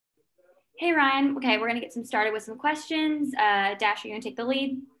Hey Ryan. Okay, we're gonna get some started with some questions. Dash, are you gonna take the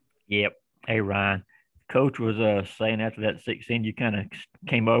lead? Yep. Hey, Ryan. Coach was saying after that 16, you kind of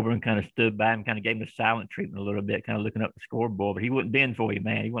came over and kind of stood by and kind of gave him the silent treatment a little bit, kind of looking up the scoreboard, but he wouldn't bend for you,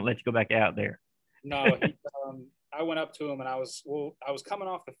 man. He wouldn't let you go back out there. No, I went up to him and I was coming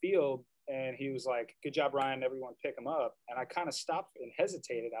off the field and he was like, "Good job, Ryan. Everyone pick him up." And I kind of stopped and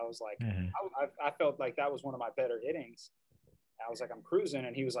hesitated. I was like, Mhm. I felt like that was one of my better innings. I was like, I'm cruising.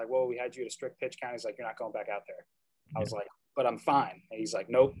 And he was like, "Well, we had you at a strict pitch count." He's like, "You're not going back out there." I Yeah. was like, "But I'm fine." And he's like,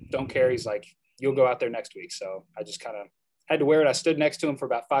 "Nope, don't care." He's like, "You'll go out there next week." So I just kind of had to wear it. I stood next to him for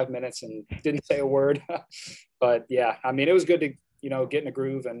about 5 minutes and didn't say a word. But yeah, I mean, it was good to, get in a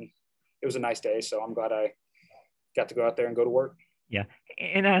groove, and it was a nice day. So I'm glad I got to go out there and go to work. Yeah.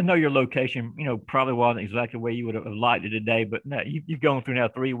 And I know your location, probably wasn't exactly where you would have liked it today, but now you've gone through now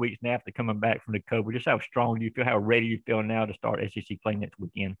 3 weeks now after coming back from the COVID. Just how strong do you feel? How ready you feel now to start SEC play next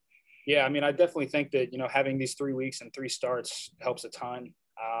weekend? Yeah, I mean, I definitely think that, having these 3 weeks and three starts helps a ton.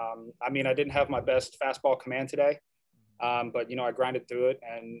 I mean, I didn't have my best fastball command today, but, I grinded through it,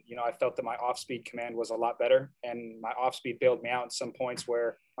 and, I felt that my off speed command was a lot better, and my off speed bailed me out in some points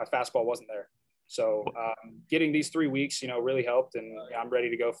where my fastball wasn't there. So getting these 3 weeks, really helped, and I'm ready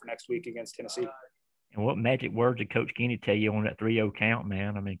to go for next week against Tennessee. And what magic words did Coach Kenny tell you on that 3-0 count,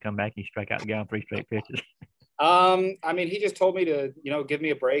 man? I mean, come back and strike out the guy on three straight pitches. I mean, he just told me to, give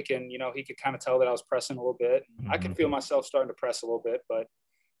me a break, and, he could kind of tell that I was pressing a little bit. I Mm-hmm. could feel myself starting to press a little bit, but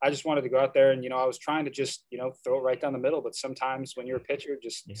I just wanted to go out there and, I was trying to just, throw it right down the middle. But sometimes when you're a pitcher,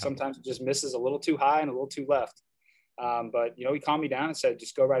 Yeah. sometimes it just misses a little too high and a little too left. But, he calmed me down and said,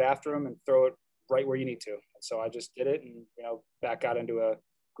 just go right after him and throw it right where you need to. And so I just did it and, back got into a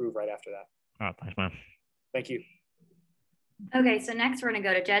groove right after that. All right. Thanks, man. Thank you. Okay, so next we're gonna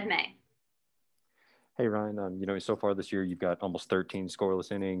go to Jed May. Hey Ryan, so far this year you've got almost 13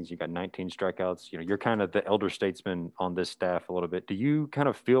 scoreless innings, you got 19 strikeouts. You're kind of the elder statesman on this staff a little bit. Do you kind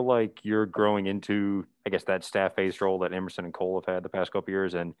of feel like you're growing into, I guess, that staff ace role that Emerson and Cole have had the past couple of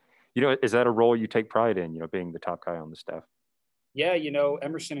years? And is that a role you take pride in? Being the top guy on the staff. Yeah,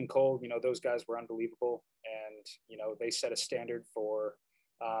 Emerson and Cole, those guys were unbelievable, and they set a standard for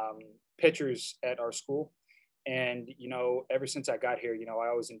pitchers at our school. And, ever since I got here, I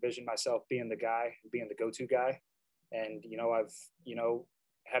always envisioned myself being the guy, being the go-to guy. And, I've,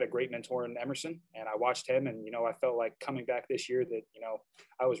 had a great mentor in Emerson, and I watched him, and, I felt like coming back this year that,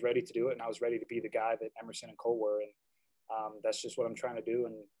 I was ready to do it, and I was ready to be the guy that Emerson and Cole were. And that's just what I'm trying to do.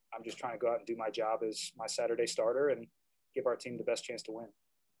 And I'm just trying to go out and do my job as my Saturday starter and give our team the best chance to win.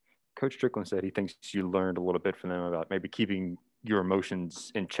 Coach Stricklin said he thinks you learned a little bit from them about maybe keeping your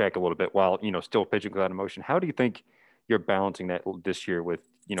emotions in check a little bit while, still pitching without emotion. How do you think you're balancing that this year with,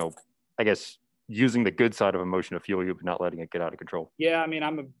 I guess, using the good side of emotion to fuel you, but not letting it get out of control? Yeah, I mean,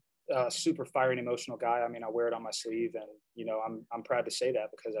 I'm a super fiery and emotional guy. I mean, I wear it on my sleeve, and, I'm proud to say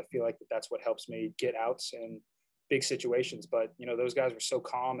that because I feel like that's what helps me get outs in big situations. But, those guys were so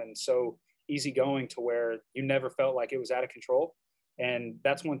calm and so easygoing to where you never felt like it was out of control. And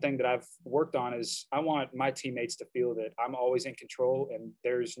that's one thing that I've worked on is I want my teammates to feel that I'm always in control, and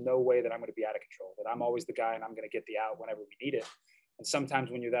there's no way that I'm going to be out of control, that I'm always the guy and I'm going to get the out whenever we need it. And sometimes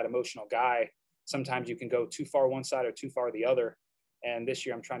when you're that emotional guy, sometimes you can go too far one side or too far the other. And this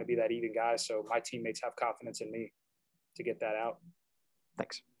year I'm trying to be that even guy. So my teammates have confidence in me to get that out.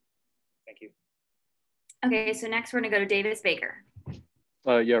 Thanks. Thank you. Okay, so next we're gonna go to Davis Baker.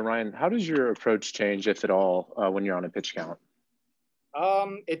 Yeah, Ryan, how does your approach change, if at all, when you're on a pitch count?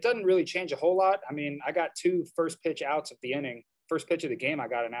 It doesn't really change a whole lot. I mean, I got two first pitch outs of the inning. First pitch of the game, I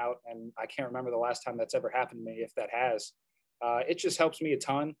got an out, and I can't remember the last time that's ever happened to me, if that has. It just helps me a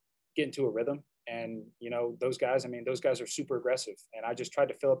ton get into a rhythm. And, those guys, those guys are super aggressive. And I just tried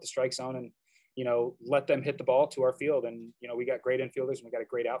to fill up the strike zone and, let them hit the ball to our field. And, we got great infielders and we got a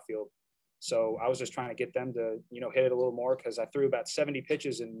great outfield. So I was just trying to get them to, hit it a little more because I threw about 70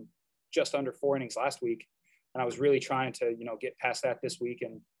 pitches in just under 4 innings last week. And I was really trying to, get past that this week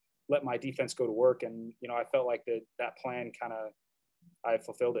and let my defense go to work. And, I felt like that plan kind of, I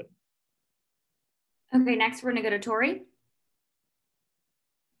fulfilled it. Okay, next we're gonna go to Tori.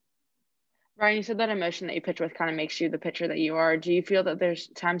 Ryan, you said that emotion that you pitch with kind of makes you the pitcher that you are. Do you feel that there's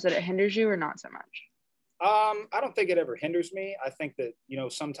times that it hinders you or not so much? I don't think it ever hinders me. I think that,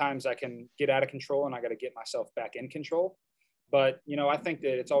 sometimes I can get out of control and I got to get myself back in control. But, I think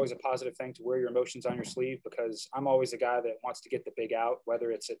that it's always a positive thing to wear your emotions on your sleeve because I'm always the guy that wants to get the big out,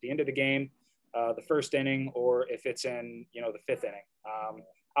 whether it's at the end of the game, the first inning, or if it's in, the fifth inning.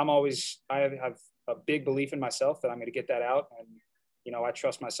 I have a big belief in myself that I'm going to get that out. And, I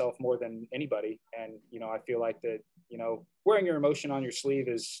trust myself more than anybody. And, I feel like that, wearing your emotion on your sleeve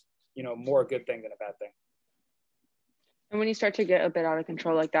is more a good thing than a bad thing. And when you start to get a bit out of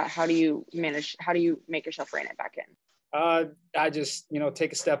control like that, how do you make yourself rein it back in? I just,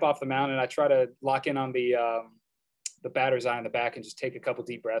 take a step off the mound and I try to lock in on the batter's eye in the back and just take a couple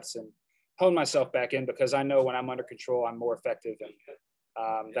deep breaths and hone myself back in, because I know when I'm under control, I'm more effective.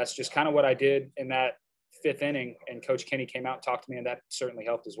 And that's just kind of what I did in that 5th inning. And Coach Kenny came out and talked to me, and that certainly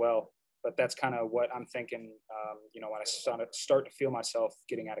helped as well. But that's kind of what I'm thinking, when I start to feel myself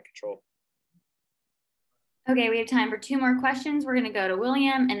getting out of control. Okay, we have time for 2 more questions. We're going to go to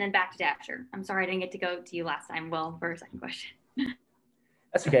William and then back to Dasher. I'm sorry I didn't get to go to you last time, Will, for a second question.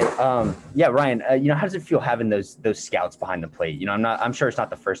 That's okay. Yeah, Ryan, how does it feel having those scouts behind the plate? I'm sure it's not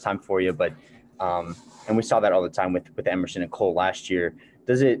the first time for you, but and we saw that all the time with Emerson and Cole last year.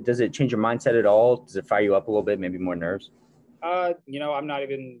 Does it change your mindset at all? Does it fire you up a little bit, maybe more nerves?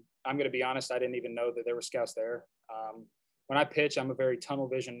 I'm going to be honest, I didn't even know that there were scouts there. When I pitch, I'm a very tunnel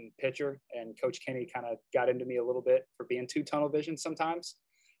vision pitcher, and Coach Kenny kind of got into me a little bit for being too tunnel vision sometimes.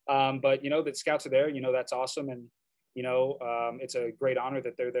 But that scouts are there, that's awesome. And, it's a great honor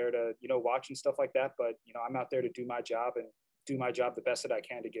that they're there to, watch and stuff like that. But, I'm out there to do my job and do my job the best that I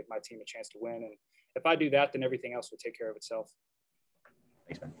can to give my team a chance to win. And if I do that, then everything else will take care of itself.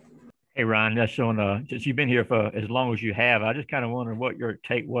 Thanks, man. Hey, Ryan, that's on, since you've been here for as long as you have, I just kind of wondered what your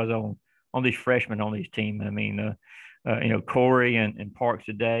take was on these freshmen on these teams. I mean, Corey and Parks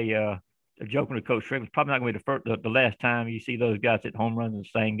today, joking with Coach Stricklin, it's probably not going to be the last time you see those guys hit home runs in the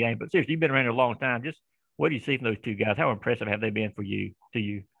same game. But seriously, you've been around here a long time. Just what do you see from those 2 guys? How impressive have they been to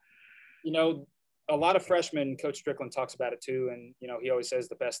you? A lot of freshmen, Coach Stricklin talks about it too. And, he always says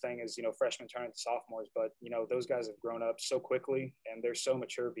the best thing is, freshmen turn into sophomores. But, those guys have grown up so quickly and they're so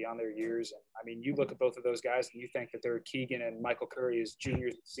mature beyond their years. And, I mean, you look at both of those guys and you think that they're Keegan and Michael Curry as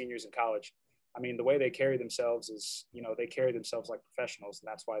juniors and seniors in college. I mean, the way they carry themselves is, they carry themselves like professionals. And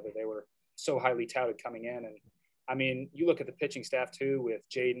that's why they were so highly touted coming in. And, I mean, you look at the pitching staff too with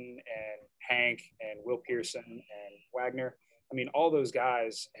Jaden and Hank and Will Pearson and Wagner. I mean, all those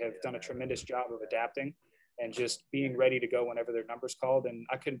guys have done a tremendous job of adapting and just being ready to go whenever their number's called. And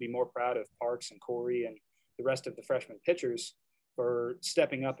I couldn't be more proud of Parks and Corey and the rest of the freshman pitchers for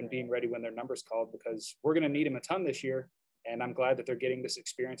stepping up and being ready when their number's called, because we're going to need them a ton this year. And I'm glad that they're getting this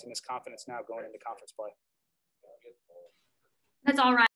experience and this confidence now going into conference play. That's all, Ryan.